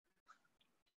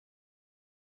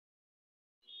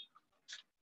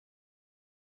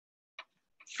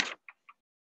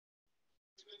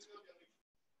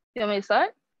You want me to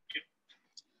start?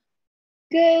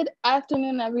 Good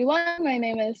afternoon, everyone. My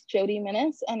name is Jodi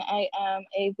Minnis, and I am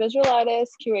a visual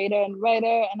artist, curator, and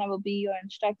writer, and I will be your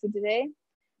instructor today.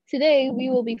 Today, we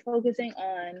will be focusing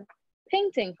on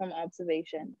painting from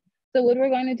observation. So what we're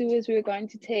going to do is we're going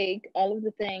to take all of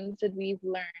the things that we've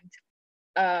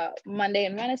learned Monday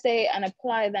and Wednesday and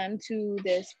apply them to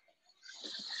this.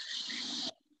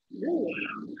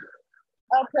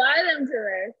 Apply them to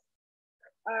this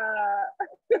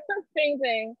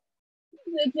painting.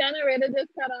 The generator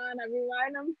just cut on,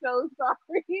 everyone. I'm so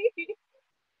sorry.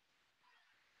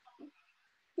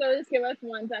 So just give us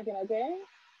 1 second, okay?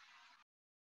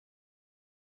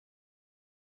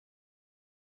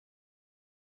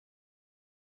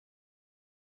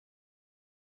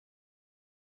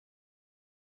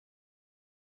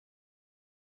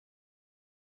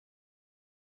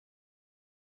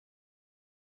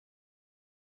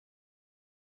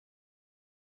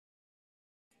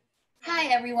 Hi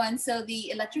everyone, so the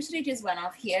electricity just went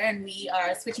off here and we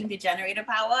are switching to generator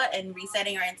power and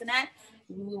resetting our internet.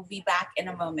 We will be back in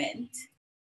a moment.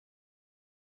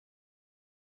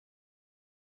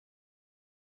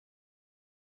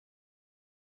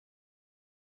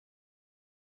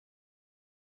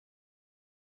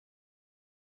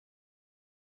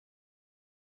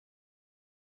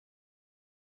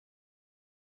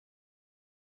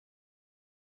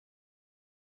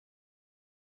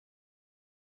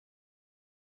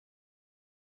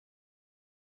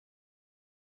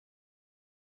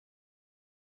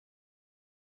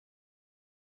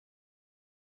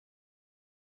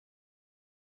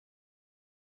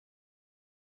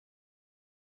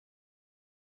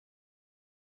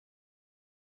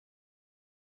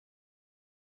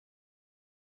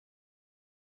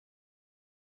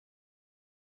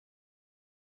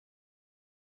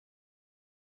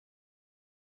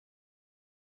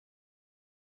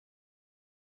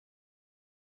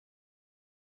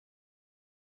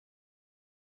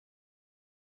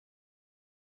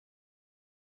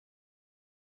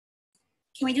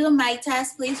 Can we do a mic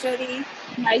test, please, Jodi?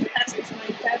 Mic test, it's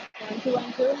mic test. 1, 2,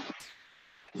 1,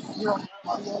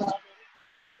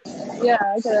 2. Yeah,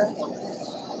 okay.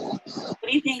 What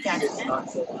do you think, Jackson?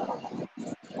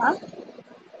 Huh?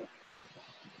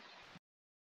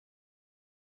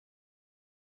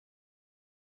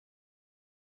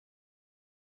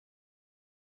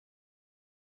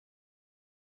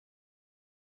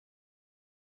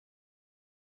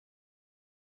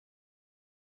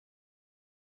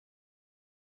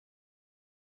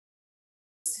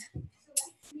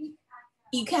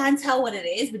 You can't tell what it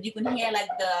is, but you can hear like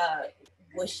the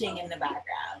whooshing in the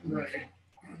background. Right.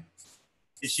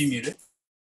 Is she muted?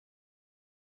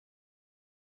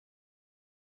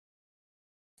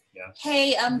 Yeah.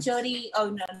 Hey, Jodi.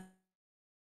 Oh no.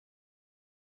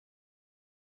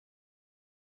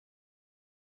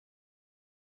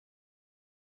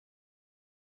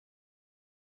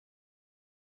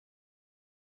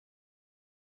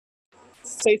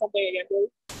 Say something again, please.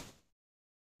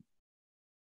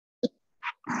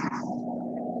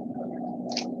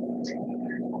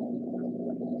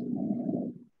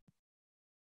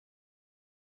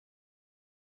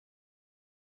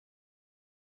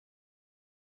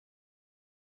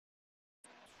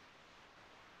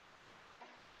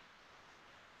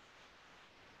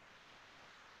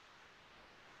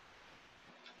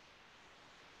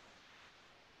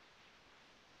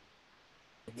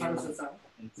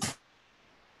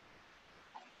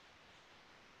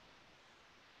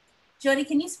 Jodi,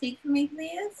 can you speak for me,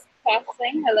 please?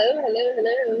 Testing. Hello, hello,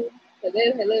 hello.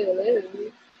 Hello, hello,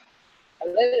 hello.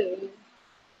 Hello.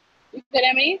 You good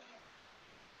at me?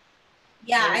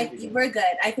 Yeah, we're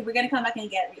good. I think we're gonna come back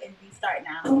and restart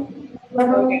now.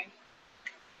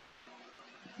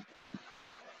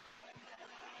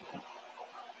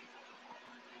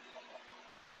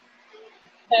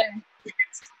 Okay.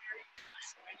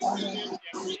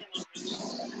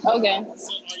 Okay.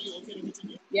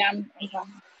 Yeah, I'm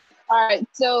fine. All right,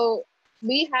 so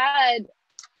we had,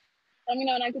 let me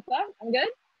know when I can start. I'm good?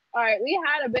 All right, we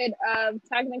had a bit of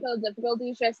technical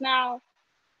difficulties just now.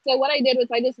 So what I did was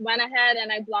I just went ahead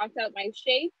and I blocked out my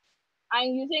shape. I'm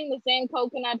using the same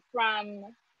coconut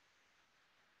from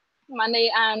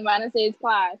Monday and Wednesday's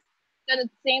class. So the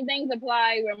same things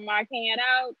apply. We're marking it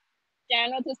out,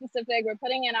 general to specific. We're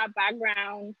putting in our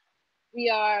background. We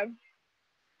are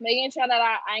making sure that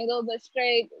our angles are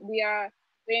straight. We are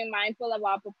being mindful of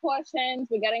our proportions.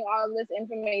 We're getting all of this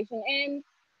information in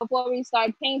before we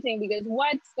start painting, because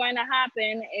what's going to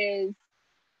happen is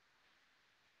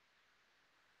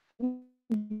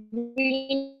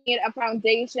we need a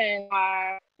foundation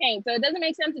for paint. So it doesn't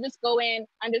make sense to just go in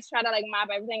and just try to like map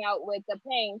everything out with the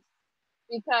paint,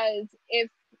 because if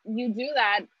you do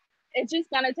that, it's just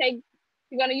gonna take,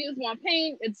 you're gonna use more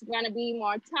paint, it's gonna be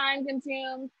more time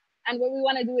consumed. And what we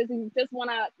wanna do is we just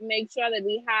wanna make sure that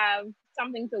we have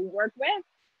something to work with.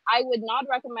 I would not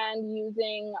recommend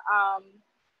using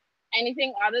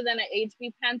anything other than an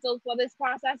HB pencil for this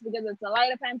process because it's a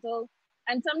lighter pencil.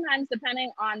 And sometimes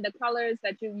depending on the colors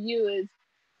that you use,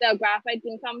 the graphite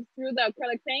can come through the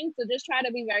acrylic paint. So just try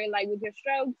to be very light with your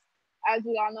strokes. As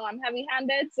we all know, I'm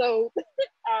heavy-handed, so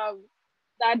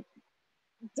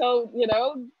you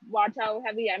know, watch how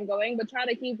heavy I'm going, but try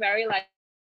to keep very like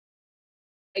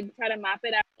try to map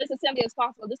it out just as simply as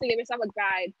possible, just to give yourself a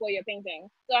guide for your painting.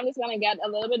 So I'm just gonna get a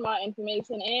little bit more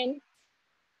information in.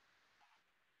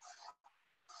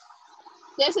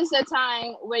 This is the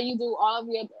time where you do all of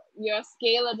your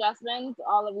scale adjustments,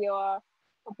 all of your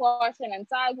proportion and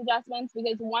size adjustments,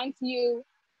 because once you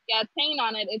get paint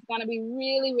on it, it's gonna be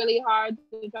really, really hard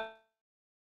to try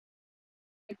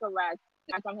to correct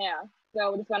from here.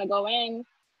 So we're just gonna go in,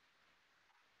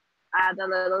 add a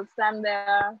little stem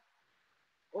there.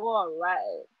 All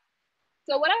right.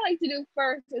 So what I like to do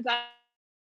first is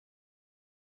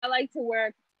I like to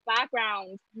work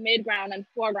background, midground, and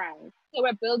foreground. So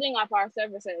we're building up our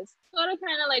surfaces, sort of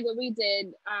kind of like what we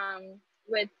did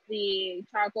with the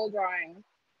charcoal drawing.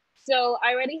 So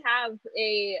I already have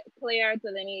a clear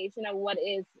delineation of what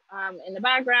is in the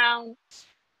background.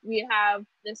 We have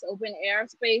this open air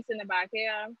space in the back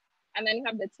here. And then you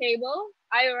have the table.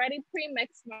 I already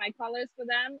pre-mixed my colors for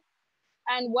them.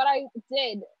 And what I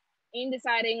did in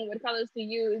deciding what colors to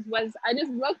use was I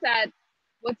just looked at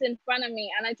what's in front of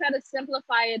me and I tried to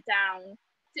simplify it down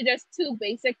to just 2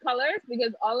 basic colors,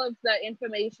 because all of the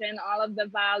information, all of the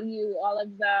value, all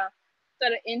of the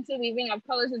sort of interweaving of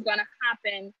colors is going to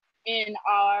happen in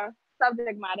our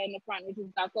subject matter in the front, which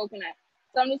is our coconut.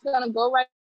 So I'm just going to go right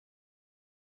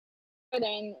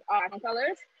in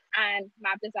colors and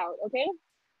map this out, okay?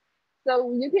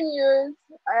 So you can use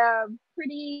a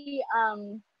pretty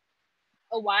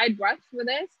a wide brush for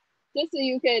this, just so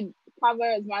you could cover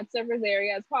as much surface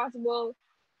area as possible.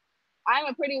 I'm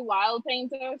a pretty wild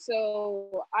painter,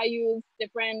 so I use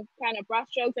different kind of brush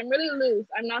strokes. I'm really loose.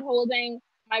 I'm not holding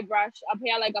my brush up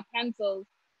here like a pencil,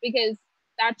 because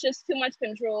that's just too much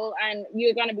control and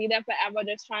you're gonna be there forever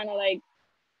just trying to like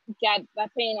get that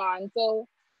paint on. So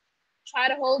try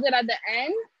to hold it at the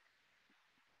end.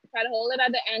 Try to hold it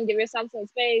at the end, give yourself some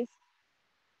space.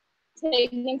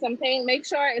 Taking some paint, make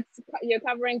sure you're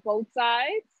covering both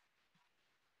sides.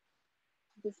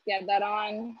 Just get that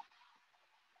on.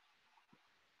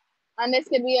 And this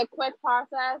could be a quick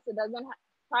process. It doesn't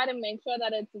try to make sure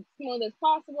that it's as smooth as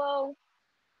possible.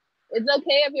 It's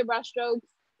okay if your brush strokes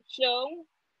show.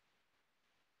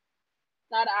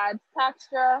 That adds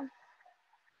texture.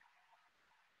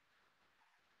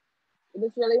 You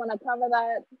just really want to cover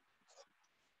that.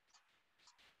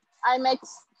 I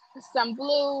mixed some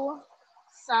blue,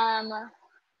 some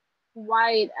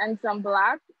white, and some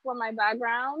black for my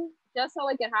background, just so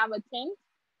I could have a tint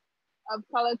of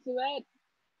color to it.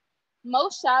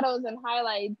 Most shadows and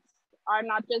highlights are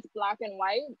not just black and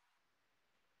white.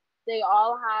 They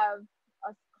all have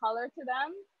a color to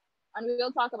them, and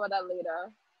we'll talk about that later.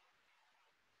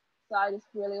 So I just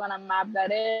really want to map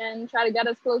that in, try to get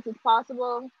as close as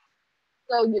possible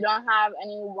so you don't have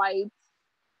any white,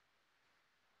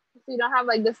 so you don't have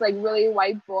like this like really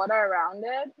white border around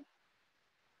it.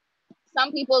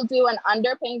 Some people do an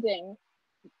underpainting,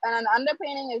 and an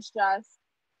underpainting is just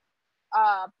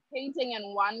painting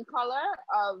in one color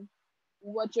of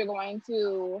what you're going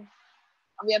to,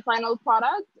 of your final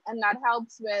product, and that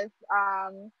helps with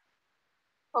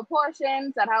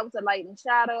proportions, that helps with light and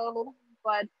shadow.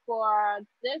 But for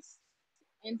this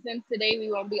instance today,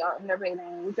 we won't be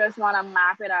underpainting. We just want to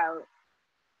map it out.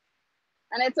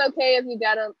 And it's okay if you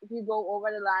go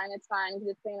over the line, it's fine. You can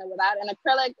just paint over that. And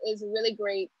acrylic is really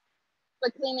great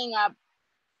for cleaning up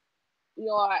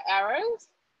your errors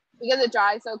because it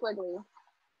dries so quickly.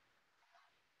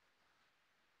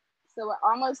 So we're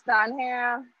almost done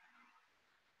here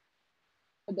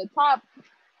at the top.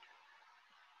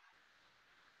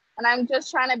 And I'm just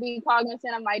trying to be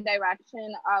cognizant of my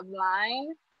direction of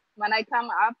line when I come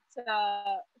up to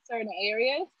certain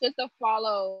areas, just to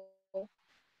follow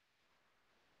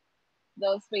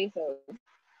those spaces.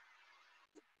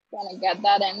 Gonna get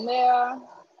that in there.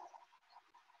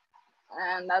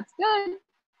 And that's good.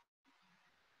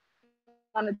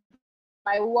 On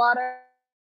my water,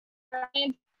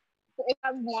 if I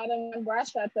have more than one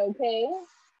brush, that's okay.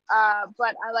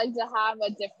 But I like to have a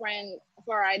different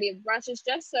variety of brushes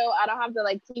just so I don't have to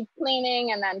like keep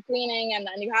cleaning and then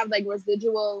you have like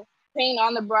residual paint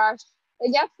on the brush.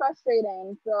 It gets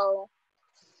frustrating. So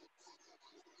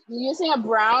using a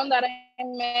brown that I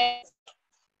mixed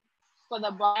for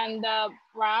the bottom. And the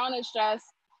brown is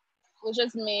was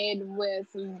just made with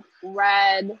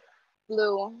red,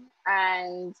 blue,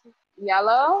 and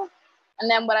yellow. And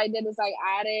then what I did is I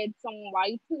added some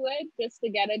white to it just to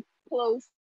get it close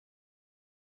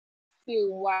to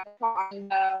what on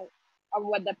the of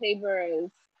what the paper is.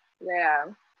 Yeah.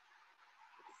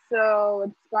 So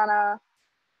it's gonna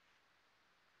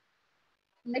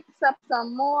mix up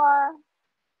some more.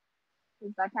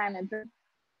 Is that kind of good?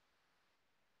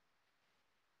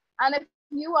 And if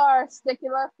you are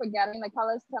stickler for getting the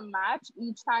colors to match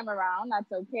each time around,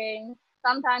 that's okay.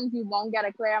 Sometimes you won't get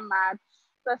a clear match,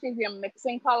 especially if you're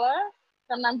mixing color.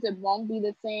 Sometimes it won't be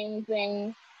the same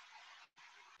thing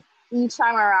each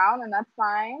time around, and that's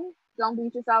fine. Don't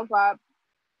beat yourself up.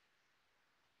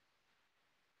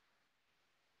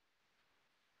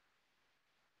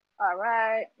 All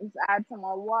right, let's add some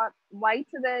more white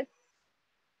to this.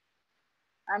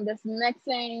 I'm just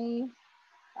mixing.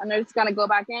 I'm just gonna go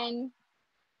back in,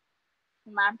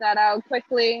 map that out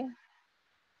quickly.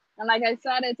 And like I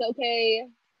said, it's okay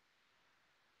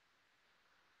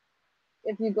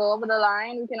if you go over the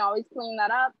line, we can always clean that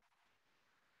up.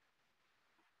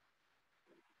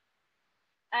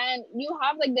 And you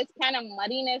have like this kind of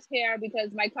muddiness here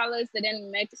because my colors didn't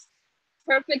mix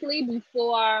perfectly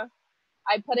before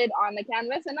I put it on the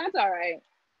canvas, and that's all right.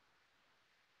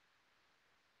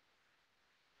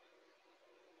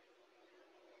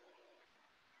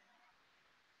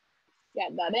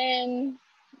 Get that in,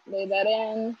 lay that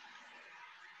in.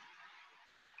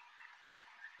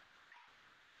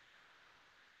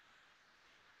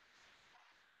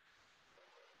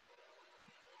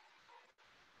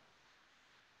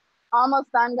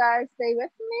 Almost done, guys. Stay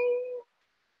with me.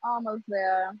 Almost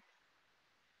there.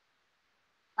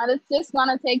 And it's just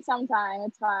gonna take some time.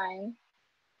 It's fine.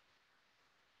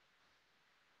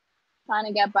 Trying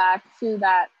to get back to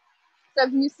that. So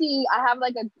if you see, I have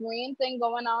like a green thing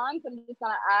going on. So I'm just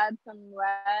gonna add some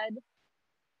red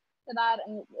to that.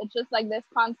 And it's just like this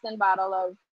constant battle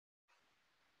of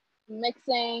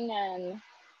mixing and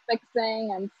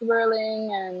fixing and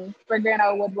swirling and figuring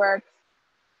out what works.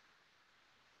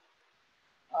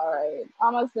 All right,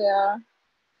 almost there.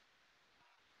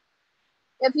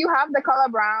 If you have the color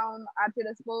brown at your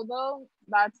disposal,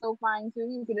 that's so fine too.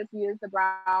 You could just use the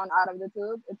brown out of the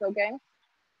tube. It's okay.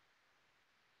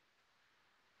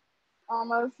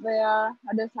 Almost there.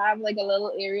 I just have like a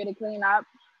little area to clean up.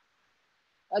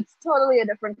 It's totally a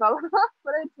different color,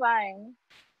 but it's fine.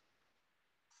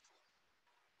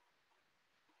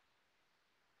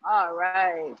 All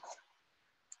right.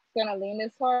 Gonna lean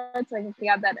this forward so I can see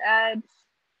out that edge.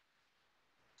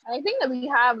 I think that we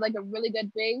have like a really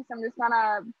good base. I'm just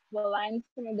gonna blend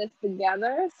some of this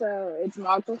together so it's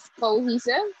more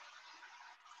cohesive.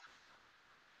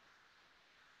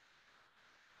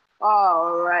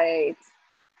 All right.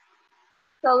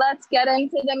 So let's get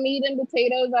into the meat and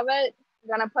potatoes of it. I'm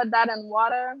gonna put that in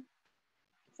water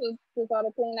to sort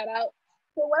of clean that out.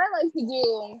 So what I like to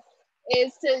do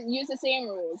is to use the same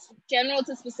rules, general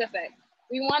to specific.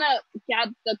 We wanna get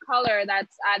the color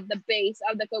that's at the base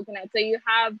of the coconut. So we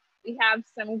have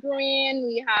some green,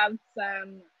 we have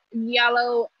some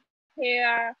yellow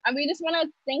here, and we just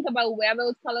wanna think about where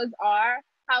those colors are,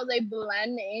 how they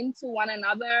blend into one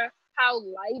another. How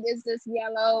light is this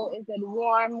yellow? Is it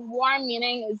warm? Warm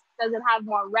meaning does it have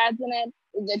more reds in it?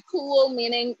 Is it cool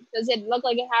meaning does it look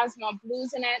like it has more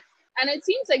blues in it? And it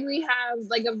seems like we have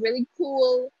like a really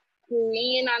cool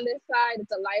green on this side.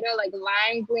 It's a lighter like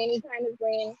lime greeny kind of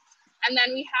green. And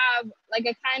then we have like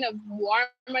a kind of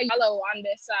warmer yellow on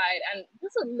this side and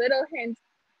just a little hint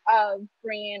of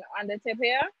green on the tip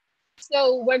here.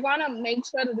 So we're gonna make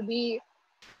sure that we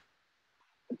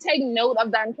take note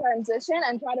of that transition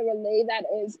and try to relay that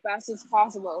as best as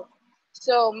possible.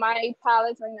 So my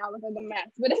palettes right now look like a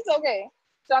mess, but it's okay.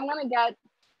 So I'm gonna get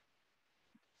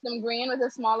some green with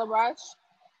a smaller brush.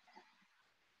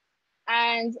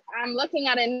 And I'm looking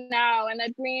at it now and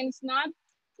that green, it's not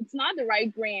the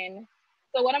right green.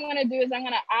 So what I'm gonna do is I'm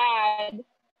gonna add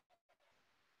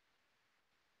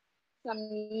some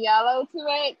yellow to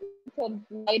it to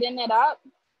lighten it up.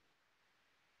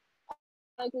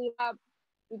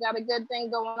 We got a good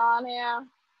thing going on here.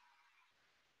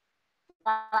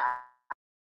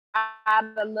 Add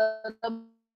a little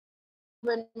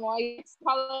bit more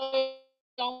color.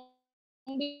 Don't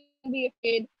be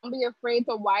afraid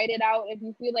to white it out if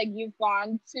you feel like you've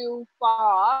gone too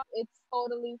far. It's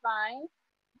totally fine.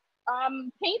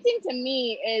 Painting to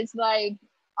me is like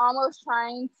almost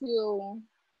trying to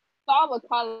solve a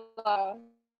color.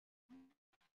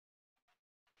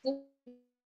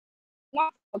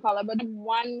 Not color, but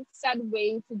one set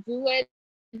way to do it.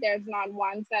 There's not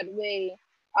one set way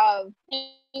of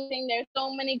painting. There's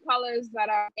so many colors that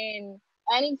are in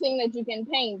anything that you can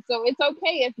paint. So it's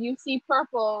okay if you see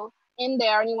purple in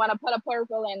there and you want to put a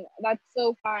purple in, that's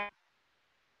so fine.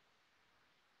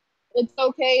 It's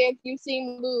okay if you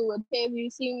see blue, it's okay if you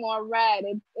see more red,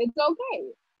 it's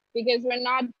okay. Because we're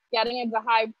not getting into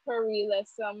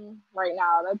hyperrealism right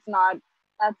now. That's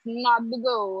not the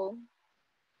goal.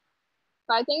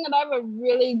 So I think that I have a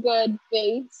really good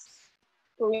base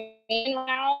green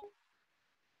now.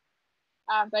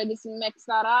 After I just mix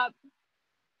that up.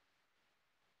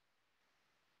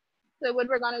 So what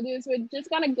we're gonna do is we're just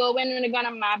gonna go in and we're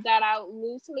gonna map that out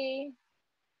loosely.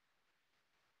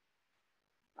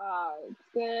 It's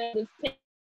good. Just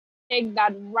take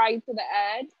that right to the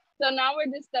edge. So now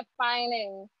we're just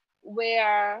defining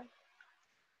where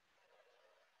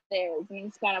there's. I'm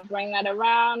just gonna bring that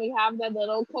around. We have the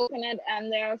little coconut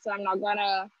end there, so I'm not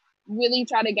gonna really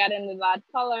try to get into that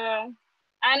color.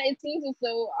 And it seems as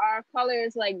though our color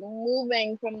is like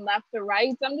moving from left to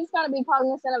right. So I'm just gonna be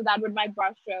cognizant of that with my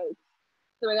brush strokes.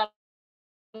 So we're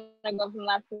gonna go from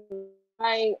left to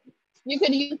right. You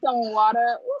could use some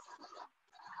water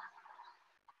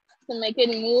to make it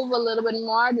move a little bit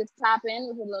more. Just tap in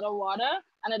with a little water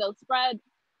and it'll spread.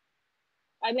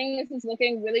 I think this is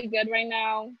looking really good right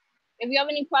now. If you have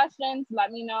any questions,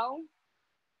 let me know.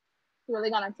 It's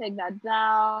really gonna take that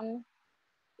down.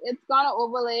 It's gonna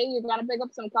overlay. You're gonna pick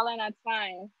up some color and that's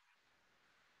fine.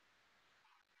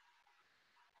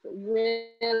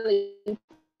 Really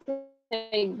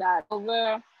take that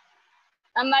over.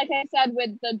 And like I said,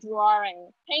 with the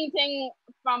drawing, painting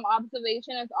from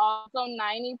observation is also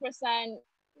 90%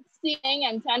 seeing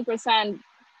and 10%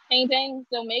 painting.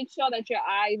 So make sure that your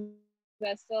eyes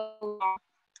are still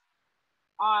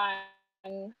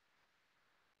on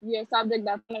your subject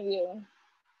that's in front of you.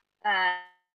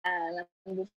 And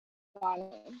I'm just gonna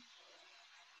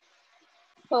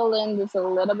pull in just a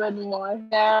little bit more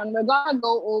there, and we're gonna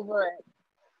go over it.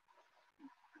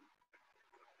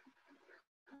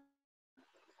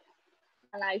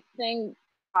 And I think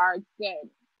are good.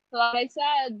 So like I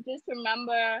said, just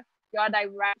remember your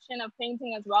direction of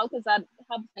painting as well, because that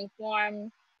helps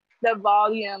inform the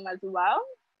volume as well.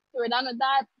 So we're done with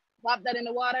that, pop that in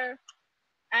the water.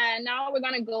 And now we're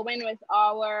gonna go in with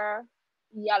our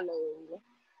yellow.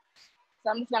 So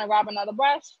I'm just gonna grab another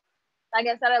brush. Like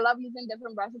I said, I love using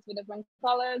different brushes for different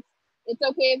colors. It's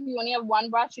okay if you only have one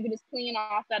brush, you can just clean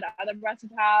off that other brush you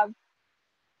have.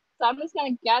 So I'm just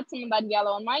gonna get some of that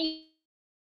yellow. And my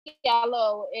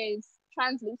yellow is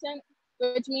translucent,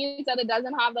 which means that it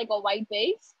doesn't have like a white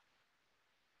base.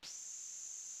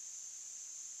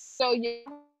 So you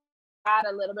add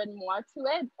a little bit more to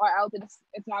it, or else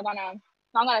it's not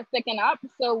gonna thicken up.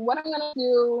 So what I'm gonna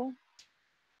do,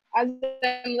 as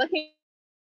I'm looking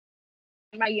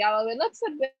at my yellow, it looks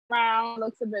a bit brown,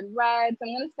 looks a bit red. So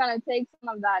I'm just gonna take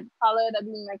some of that color that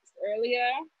we mixed earlier.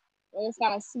 We're just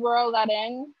gonna swirl that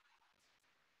in.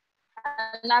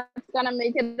 And that's gonna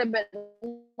make it a bit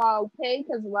more opaque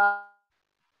as well.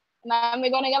 And then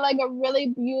we're gonna get like a really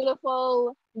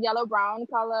beautiful yellow brown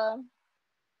color.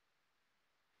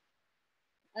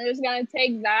 I'm just gonna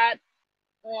take that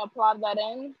and plot that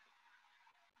in.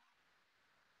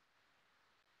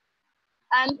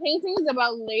 And painting is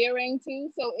about layering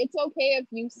too, so it's okay if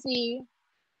you see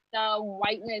the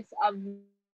whiteness of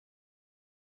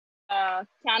the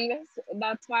canvas,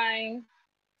 that's fine.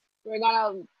 We're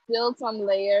gonna build some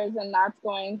layers and that's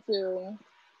going to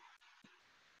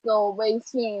go away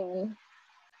soon.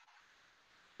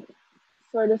 So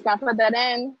we're just gonna put that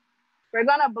in. We're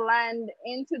gonna blend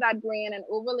into that green and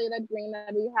overlay that green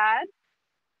that we had.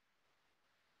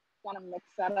 Gonna mix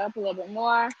that up a little bit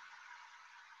more.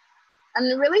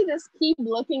 And really just keep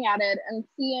looking at it and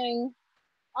seeing,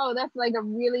 oh, that's like a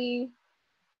really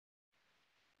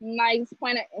nice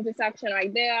point of intersection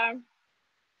right there.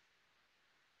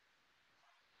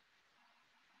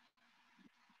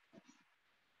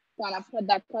 Gonna put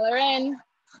that color in.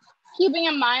 Keeping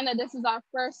in mind that this is our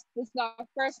first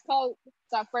coat,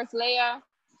 it's our first layer.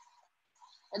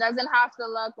 It doesn't have to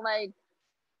look like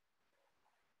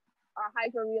a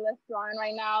hyper-realist drawing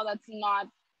right now. That's not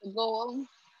the goal.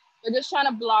 We're just trying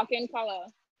to block in color.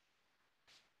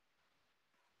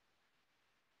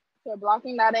 So we're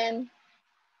blocking that in.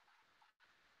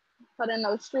 Putting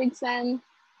those streaks in.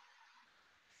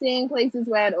 Seeing places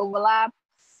where it overlaps.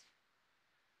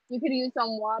 You could use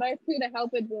some water too to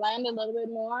help it blend a little bit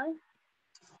more.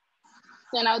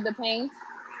 Thin out the paint.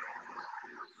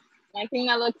 I think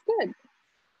that looks good.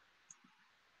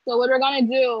 So what we're gonna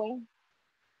do,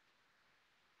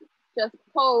 just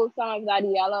pull some of that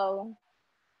yellow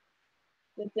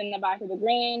It's in the back of the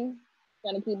green.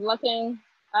 Gonna keep looking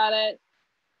at it,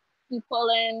 keep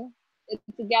pulling it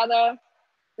together.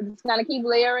 We're just gonna keep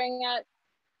layering it.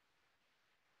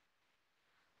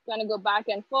 Gonna go back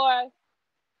and forth.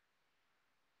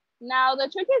 Now the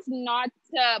trick is not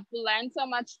to blend so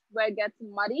much where it gets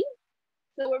muddy.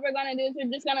 So what we're gonna do is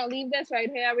we're just gonna leave this right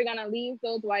here. We're gonna leave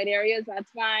those white areas,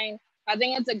 that's fine. I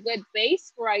think it's a good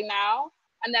base for right now.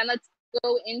 And then let's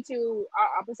go into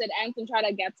our opposite ends and try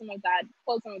to get some of that,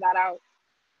 pull some of that out.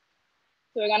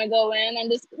 So we're gonna go in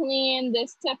and just clean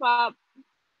this tip up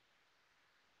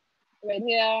right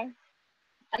here.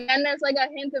 And then there's like a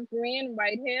hint of green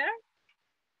right here.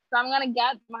 So I'm gonna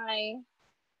get my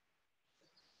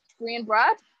green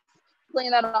brush,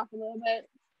 clean that off a little bit.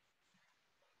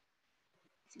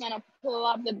 Just gonna pull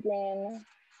up the green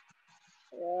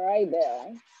right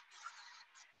there.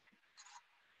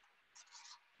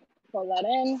 Pull that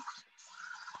in.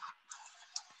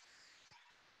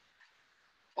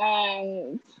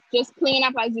 And just clean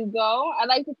up as you go. I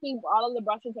like to keep all of the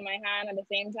brushes in my hand at the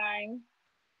same time.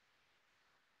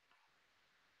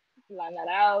 Blend that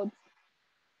out.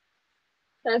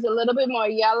 There's a little bit more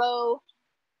yellow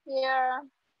here.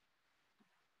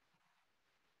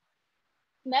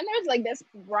 And then there's like this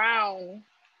brown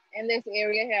in this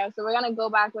area here. So we're gonna go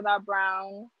back with our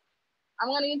brown. I'm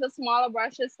gonna use a smaller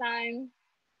brush this time.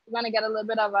 We're gonna get a little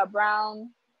bit of a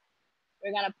brown.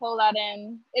 We're gonna pull that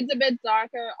in. It's a bit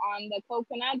darker on the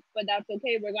coconut, but that's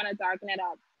okay. We're gonna darken it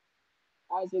up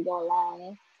as we go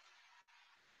along.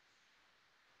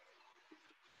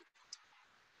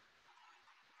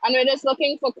 And we're just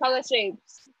looking for color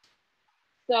shapes.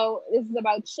 So this is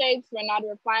about shapes. We're not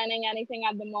refining anything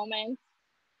at the moment.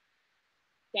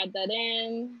 Get that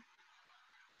in.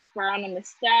 Brown on the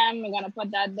stem, we're gonna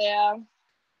put that there.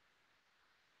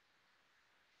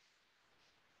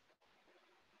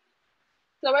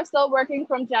 So we're still working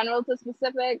from general to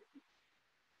specific.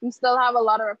 We still have a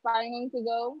lot of refining to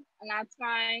go, and that's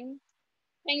fine.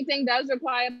 Painting does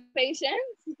require patience,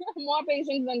 more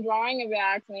patience than drawing if you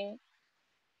ask me.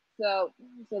 So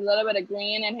it's a little bit of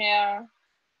green in here.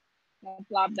 I'll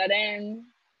plop that in.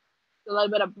 A little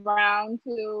bit of brown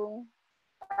too.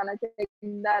 I'm gonna take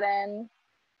that in.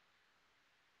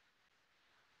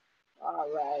 All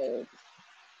right.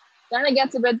 Then it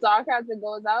gets a bit darker as it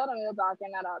goes out, and we'll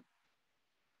darken that up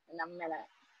in a minute.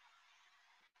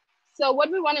 So what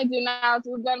we want to do now is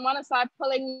we're going to want to start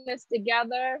pulling this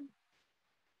together.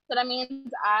 So that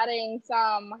means adding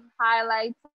some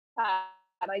highlights,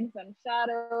 adding some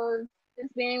shadows,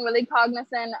 just being really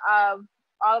cognizant of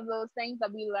all of those things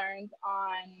that we learned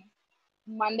on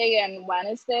Monday and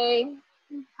Wednesday,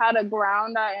 how to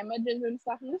ground our images and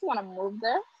stuff. I just want to move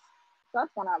this.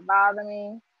 That's gonna bother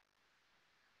me.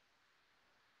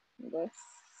 Just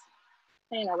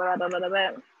clean over that a little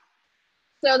bit.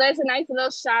 So there's a nice little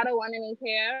shadow underneath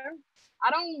here. I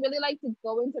don't really like to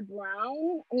go into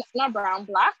brown, not brown,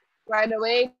 black right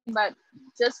away, but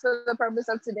just for the purpose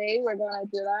of today, we're gonna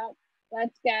do that.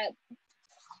 Let's get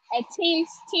a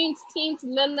teensy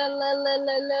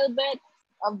little bit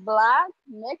of black,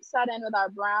 mix that in with our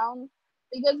brown,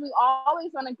 because we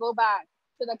always wanna go back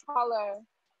to the color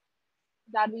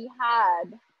that we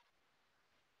had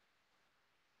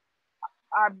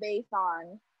our base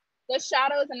on. The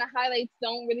shadows and the highlights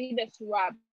don't really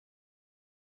disrupt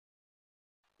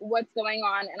what's going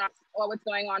on in our, or what's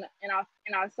going on in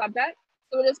our subject.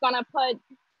 So we're just gonna put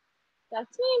that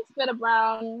teeny bit of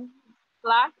brown,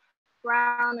 black,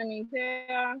 brown underneath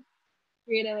here,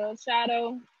 create a little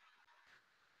shadow.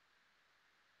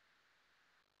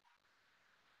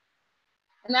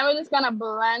 And then we're just gonna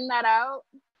blend that out.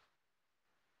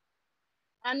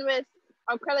 And with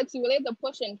acrylics, you really have to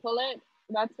push and pull it.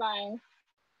 That's fine.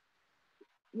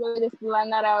 Really just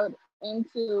blend that out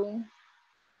into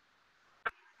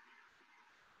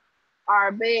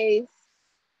our base.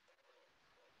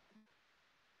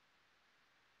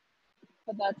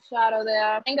 Put that shadow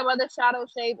there. Think about the shadow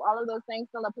shape. All of those things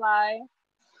still apply.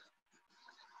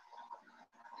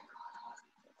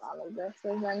 All of this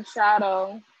is in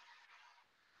shadow.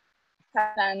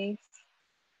 And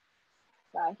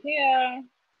back here.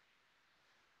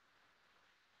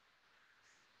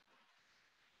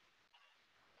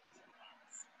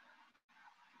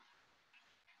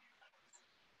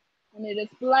 And you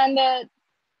just blend it.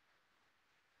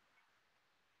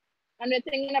 And we're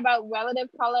thinking about relative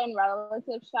color and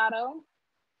relative shadow.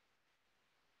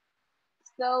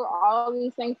 Still, all of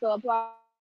these things still apply.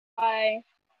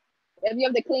 If you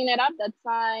have to clean it up, that's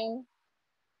fine.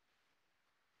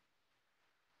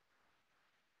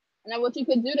 And then what you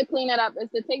could do to clean it up is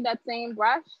to take that same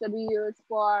brush that we used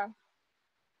for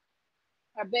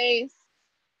our base,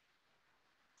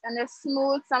 and just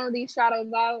smooth some of these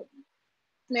shadows out.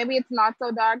 Maybe it's not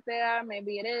so dark there,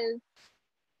 maybe it is.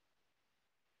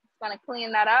 Just gonna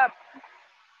clean that up.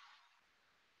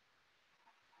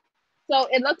 So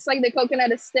it looks like the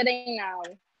coconut is sitting now.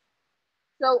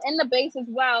 So in the base as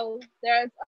well,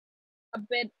 there's a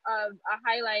bit of a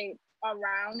highlight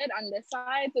around it on this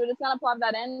side. So we're just gonna plop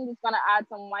that in, just gonna add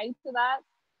some white to that.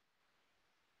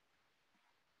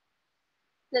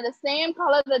 So the same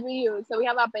color that we use. So we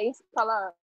have our base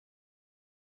color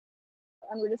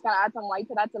and we're just gonna add some white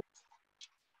to that.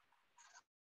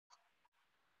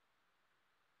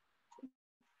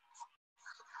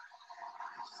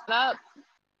 Up.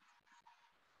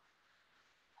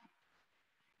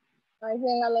 I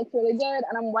think that looks really good.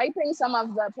 And I'm wiping some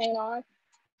of the paint off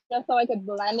just so I could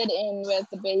blend it in with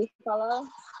the base color.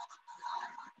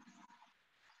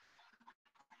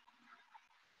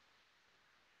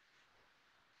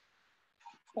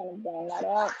 Kind of blend that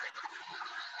up.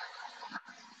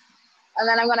 And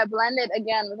then I'm gonna blend it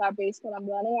again with our base color. I'm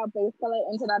blending our base color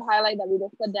into that highlight that we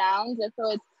just put down, just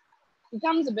so it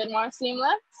becomes a bit more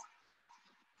seamless.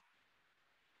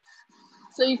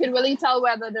 So you can really tell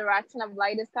where the direction of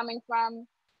light is coming from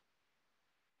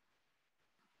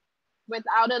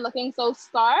without it looking so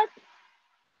stark.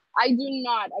 I do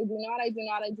not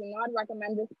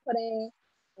recommend just putting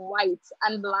white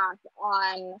and black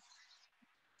on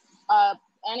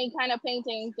any kind of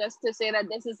painting just to say that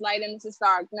this is light and this is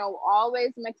dark. No,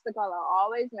 always mix the color,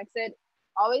 always mix it.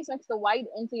 Always mix the white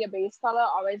into your base color,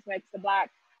 always mix the black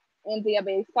into your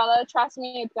base color. Trust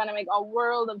me, it's gonna make a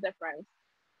world of difference.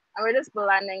 And we're just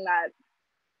blending that.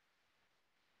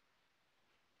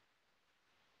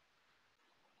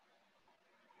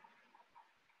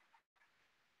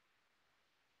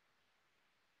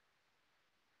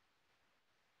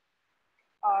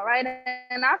 All right,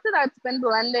 and after that's been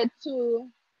blended to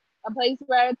a place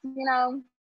where it's, you know,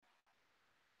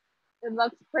 it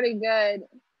looks pretty good.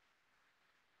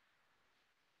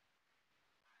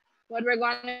 What we're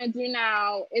gonna do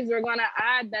now is we're gonna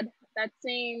add that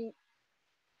same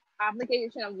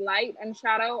application of light and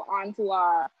shadow onto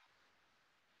our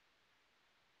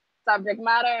subject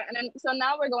matter. And then, so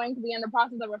now we're going to be in the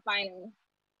process of refining.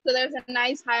 So there's a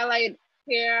nice highlight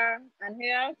here and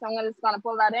here. So I'm just gonna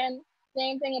pull that in.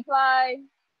 Same thing apply.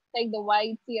 Take the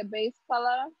white to your base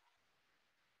color.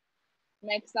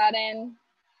 Mix that in.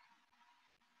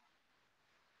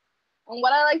 And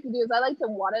what I like to do is I like to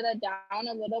water that down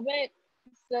a little bit.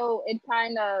 So it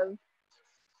kind of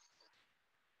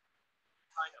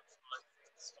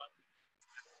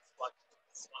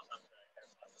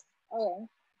okay.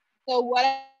 So what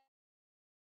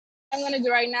I'm gonna do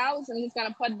right now is I'm just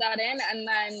gonna put that in and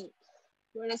then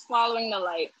we're just following the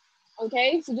light.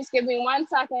 Okay, so just give me 1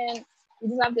 second. You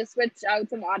just have to switch out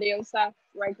some audio stuff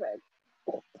right quick.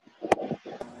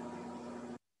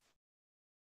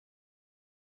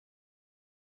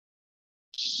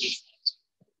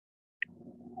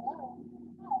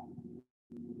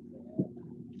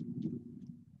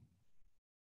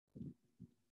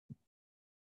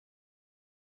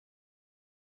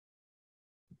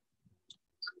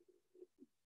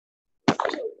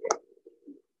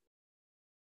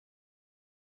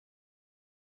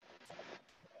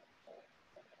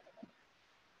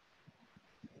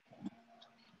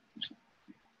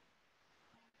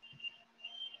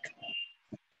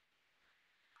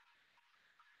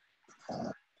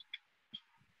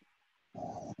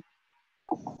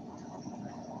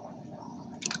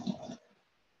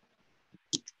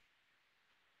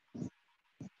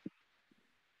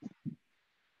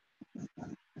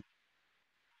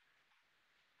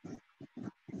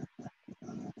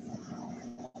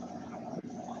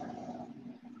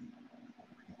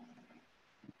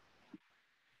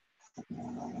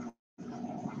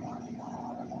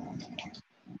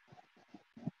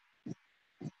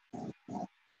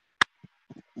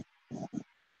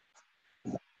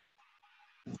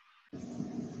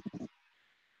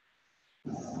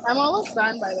 I'm almost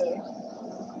done, by the way.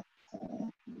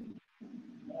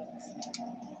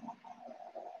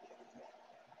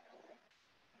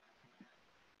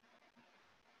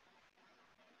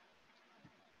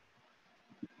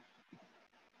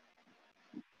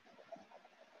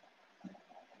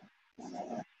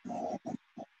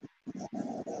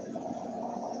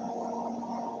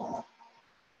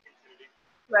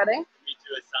 Ready? We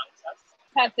do a sound test.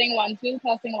 Testing 1, 2,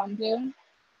 testing 1, 2. Okay.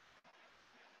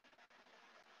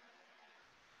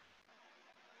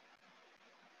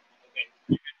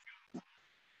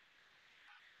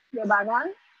 You're back on?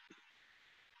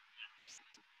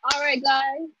 All right,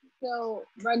 guys. So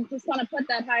we're just gonna put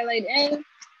that highlight in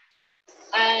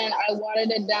and I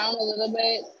watered it down a little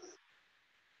bit.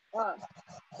 Oh.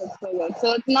 That's so good.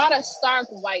 So it's not a stark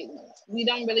white. We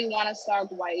don't really want a stark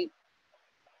white.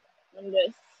 I'm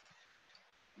just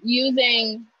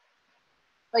using,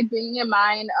 like, bringing in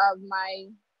mind of my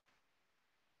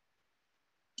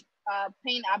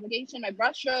paint application, my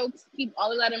brush strokes. Keep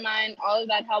all of that in mind. All of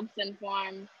that helps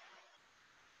inform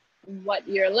what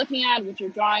you're looking at, what you're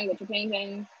drawing, what you're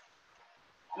painting.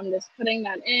 I'm just putting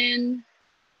that in.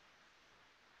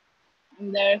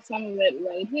 And there's some of it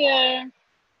right here.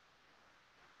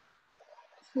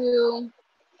 You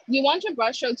want your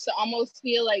brush strokes to almost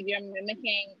feel like you're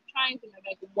trying to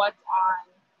mimic what's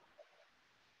on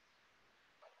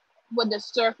what the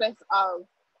surface of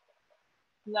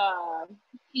the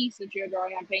piece that you're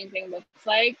drawing and painting looks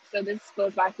like. So this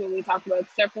goes back to what we talked about,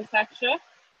 surface texture.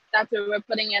 That's what we're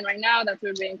putting in right now. That's what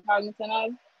we're being cognizant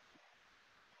of.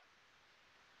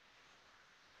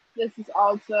 This is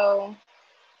also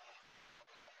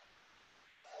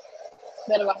a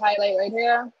bit of a highlight right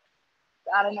here.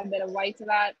 Adding a bit of white to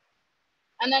that.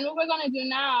 And then what we're gonna do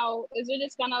now is we're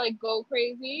just gonna like go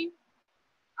crazy.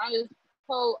 I'll just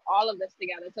pull all of this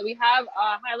together. So we have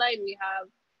our highlight, we have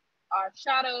our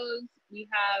shadows, we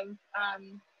have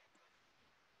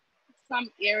some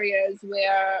areas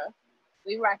where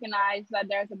we recognize that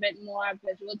there's a bit more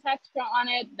visual texture on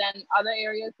it than other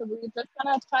areas. So we're just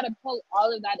gonna try to pull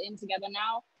all of that in together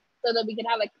now so that we can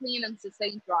have a clean and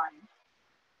succinct drawing.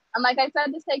 And like I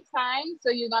said, this takes time. So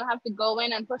you're gonna have to go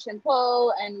in and push and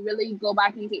pull and really go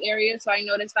back into areas. So I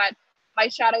noticed that my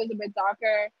shadow is a bit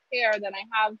darker here than I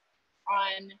have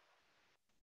on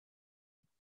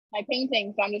my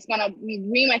painting. So I'm just gonna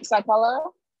remix that color.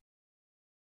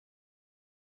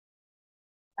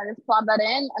 I just plop that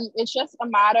in, and it's just a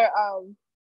matter of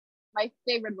my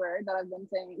favorite word that I've been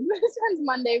saying since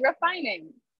Monday,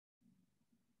 refining.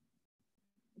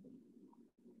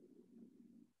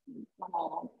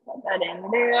 Put that in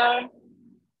there.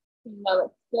 That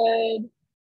looks good.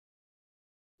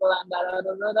 Blend that out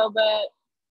a little bit.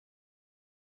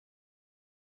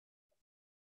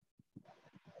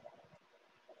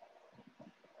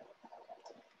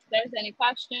 If there's any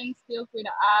questions, feel free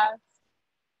to ask.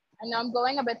 I know I'm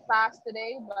going a bit fast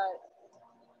today, but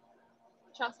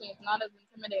trust me, it's not as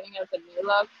intimidating as it may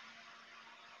look.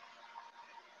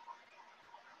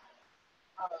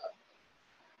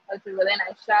 It's a really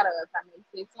nice shadow, if I may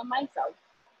say so myself.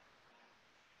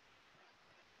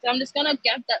 So I'm just gonna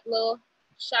get that little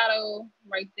shadow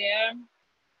right there.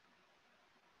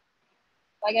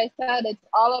 Like I said, it's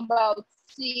all about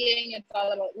seeing, it's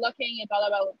all about looking, it's all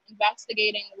about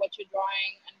investigating what you're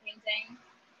drawing and painting.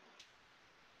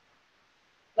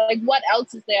 Like, what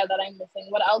else is there that I'm missing?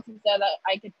 What else is there that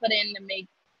I could put in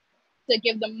to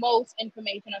give the most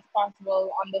information as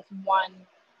possible on this one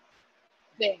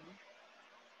thing?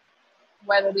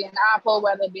 Whether it be an apple,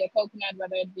 whether it be a coconut,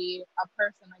 whether it be a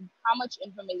person, like how much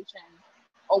information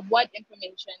or what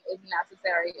information is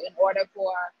necessary in order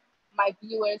for my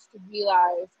viewers to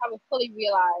realize, have a fully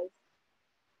realized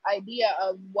idea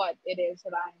of what it is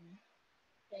that I'm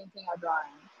painting or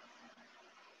drawing.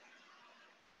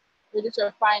 We're just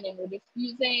refining, we're just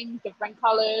using different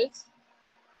colors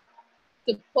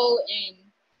to pull in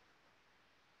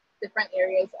different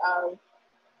areas of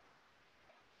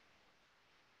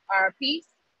our piece.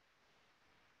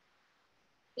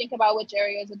 Think about which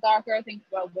areas are darker, think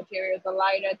about which areas are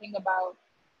lighter, think about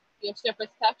your surface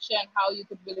texture and how you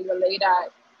could really relate that.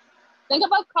 Think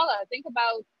about color, think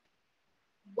about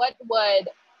what would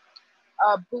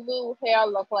a blue hair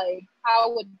look like?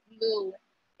 How would blue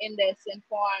in this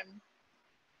inform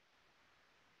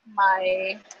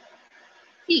my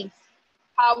piece?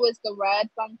 How is the red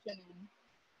functioning?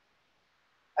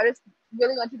 I just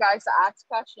really want you guys to ask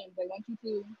questions. I want you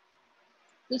to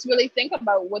just really think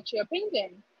about what you're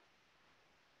painting.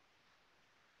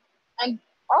 And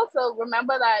also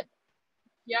remember that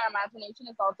your imagination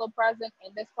is also present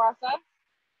in this process.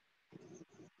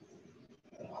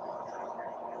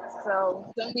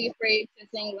 So don't be afraid to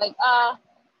think like,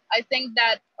 I think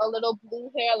that a little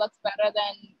blue hair looks better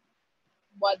than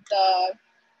what the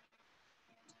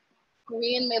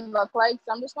green may look like.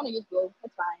 So I'm just gonna use blue,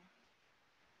 it's fine.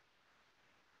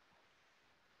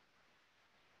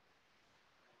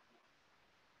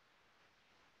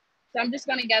 So I'm just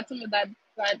gonna get some of that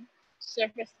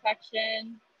surface texture,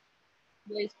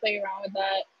 really play around with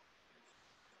that.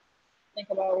 Think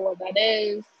about what that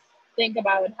is. Think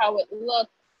about how it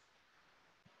looks.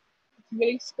 It's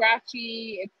really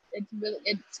scratchy.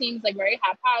 It seems like very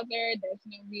haphazard. There's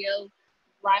no real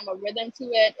rhyme or rhythm to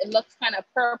it. It looks kind of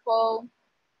purple.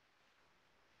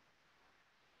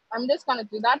 I'm just gonna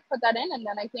do that, put that in, and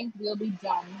then I think we'll be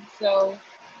done. So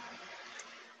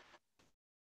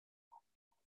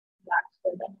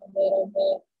that's good. little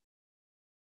bit.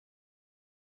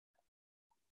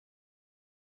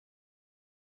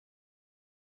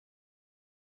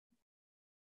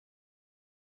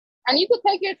 And you could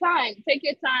take your time,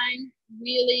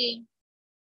 really.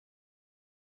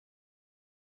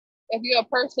 If you're a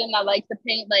person that likes to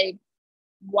paint like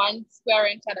 1 square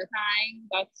inch at a time,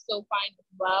 that's so fine as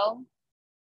well.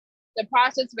 The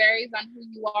process varies on who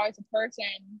you are as a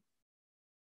person,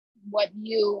 what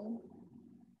you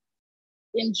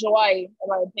enjoy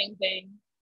about painting.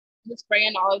 Just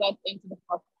spraying all of that into the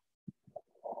cup.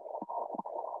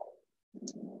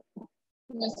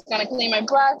 I'm just gonna clean my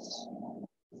brush,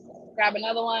 grab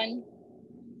another one,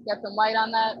 get some white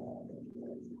on that.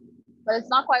 But it's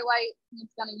not quite white. I'm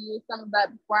just gonna use some of that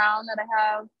brown that I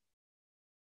have.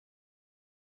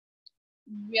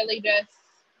 Really just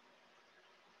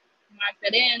mark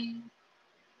it in,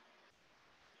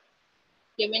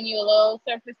 giving you a little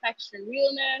surface texture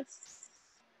realness.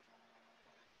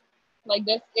 Like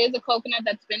this is a coconut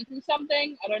that's been through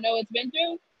something. I don't know what it's been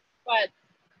through, but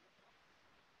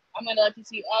I'm gonna let you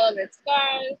see all of its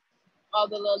scars, all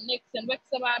the little nicks and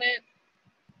wicks about it.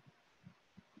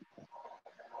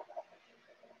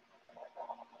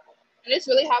 And just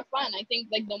really have fun. I think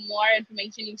like the more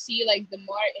information you see, like the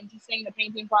more interesting the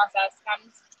painting process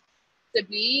comes to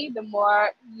be, the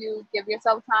more you give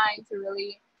yourself time to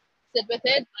really sit with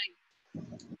it.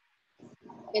 Like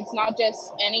it's not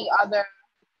just any other,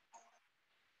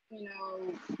 you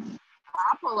know,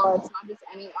 apple, or it's not just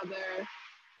any other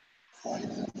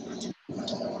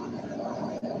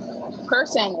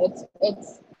person.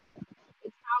 It's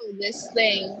how this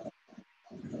thing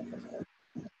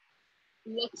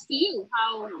looks to you,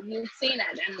 how you've seen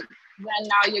it, and then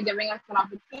now you're giving us an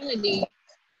opportunity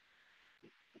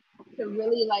to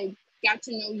really like get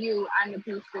to know you and the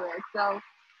piece to it. So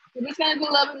we're just gonna do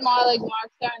a little bit more like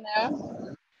marks down there,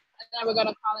 and then we're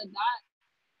gonna call it that.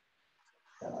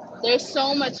 There's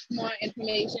so much more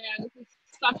information, and this is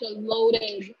such a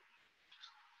loaded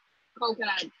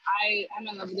coconut. I'm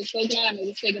in love with this coconut. I'm gonna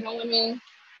just take it home with me.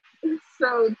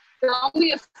 So don't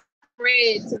be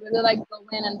afraid to really like go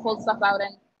in and pull stuff out,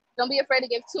 and don't be afraid to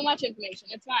give too much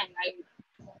information. It's fine. I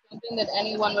don't think that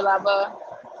anyone will ever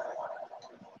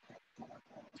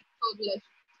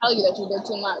tell you that you did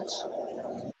too much.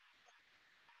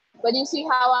 But you see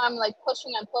how I'm like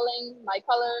pushing and pulling my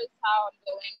colors, how I'm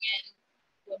going in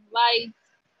with light,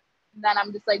 then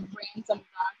I'm just like bringing some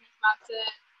darkness back to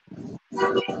it.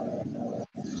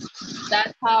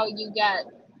 That's how you get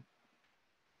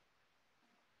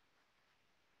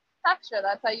texture.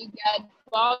 That's how you get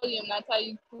volume. That's how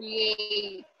you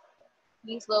create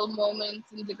these little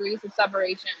moments and degrees of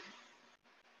separation.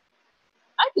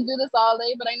 I could do this all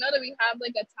day, but I know that we have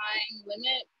like a time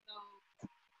limit. So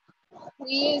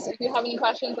please, if you have any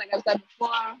questions, like I've said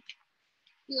before,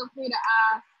 feel free to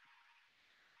ask.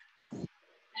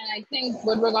 And I think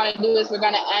what we're going to do is we're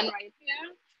going to end right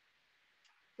here.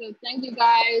 So thank you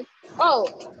guys. Oh,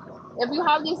 if you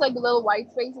have these like little white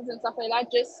spaces and stuff like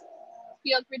that, just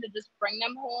feel free to just bring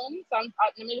them home. So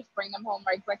let me just bring them home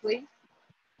right quickly.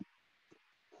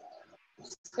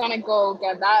 Just gonna go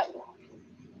get that.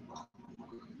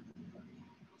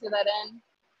 To that end.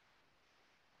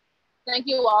 Thank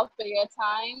you all for your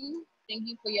time. Thank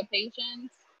you for your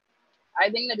patience.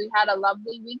 I think that we had a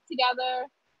lovely week together.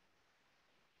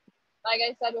 Like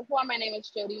I said before, my name is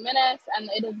Jodi Minnis, and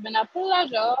it has been a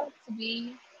pleasure to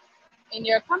be in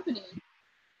your company.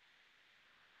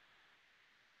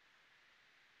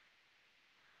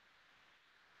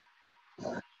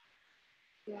 So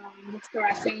I'm just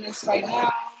correcting this right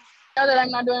now. I know that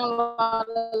I'm not doing a lot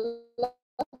of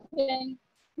looking,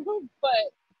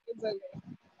 but it's okay.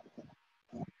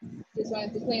 Just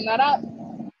wanted to clean that up.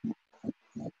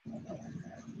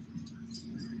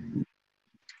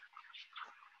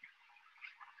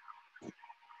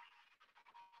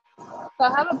 So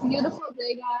have a beautiful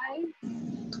day, guys.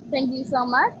 Thank you so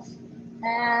much.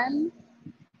 And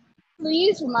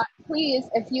please,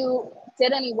 if you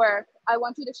did any work, I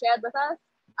want you to share it with us.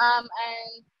 And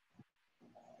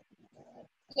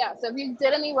yeah, so if you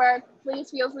did any work,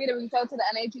 please feel free to reach out to the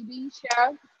NAGB,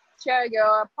 share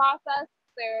your process,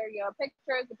 share your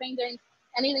pictures, the paintings,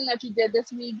 anything that you did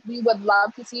this week. We would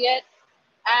love to see it.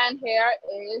 And here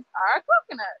is our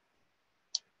coconut.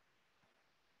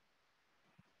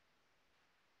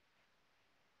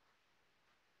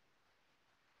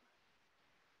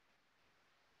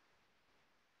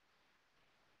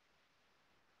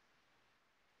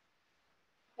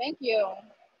 Thank you.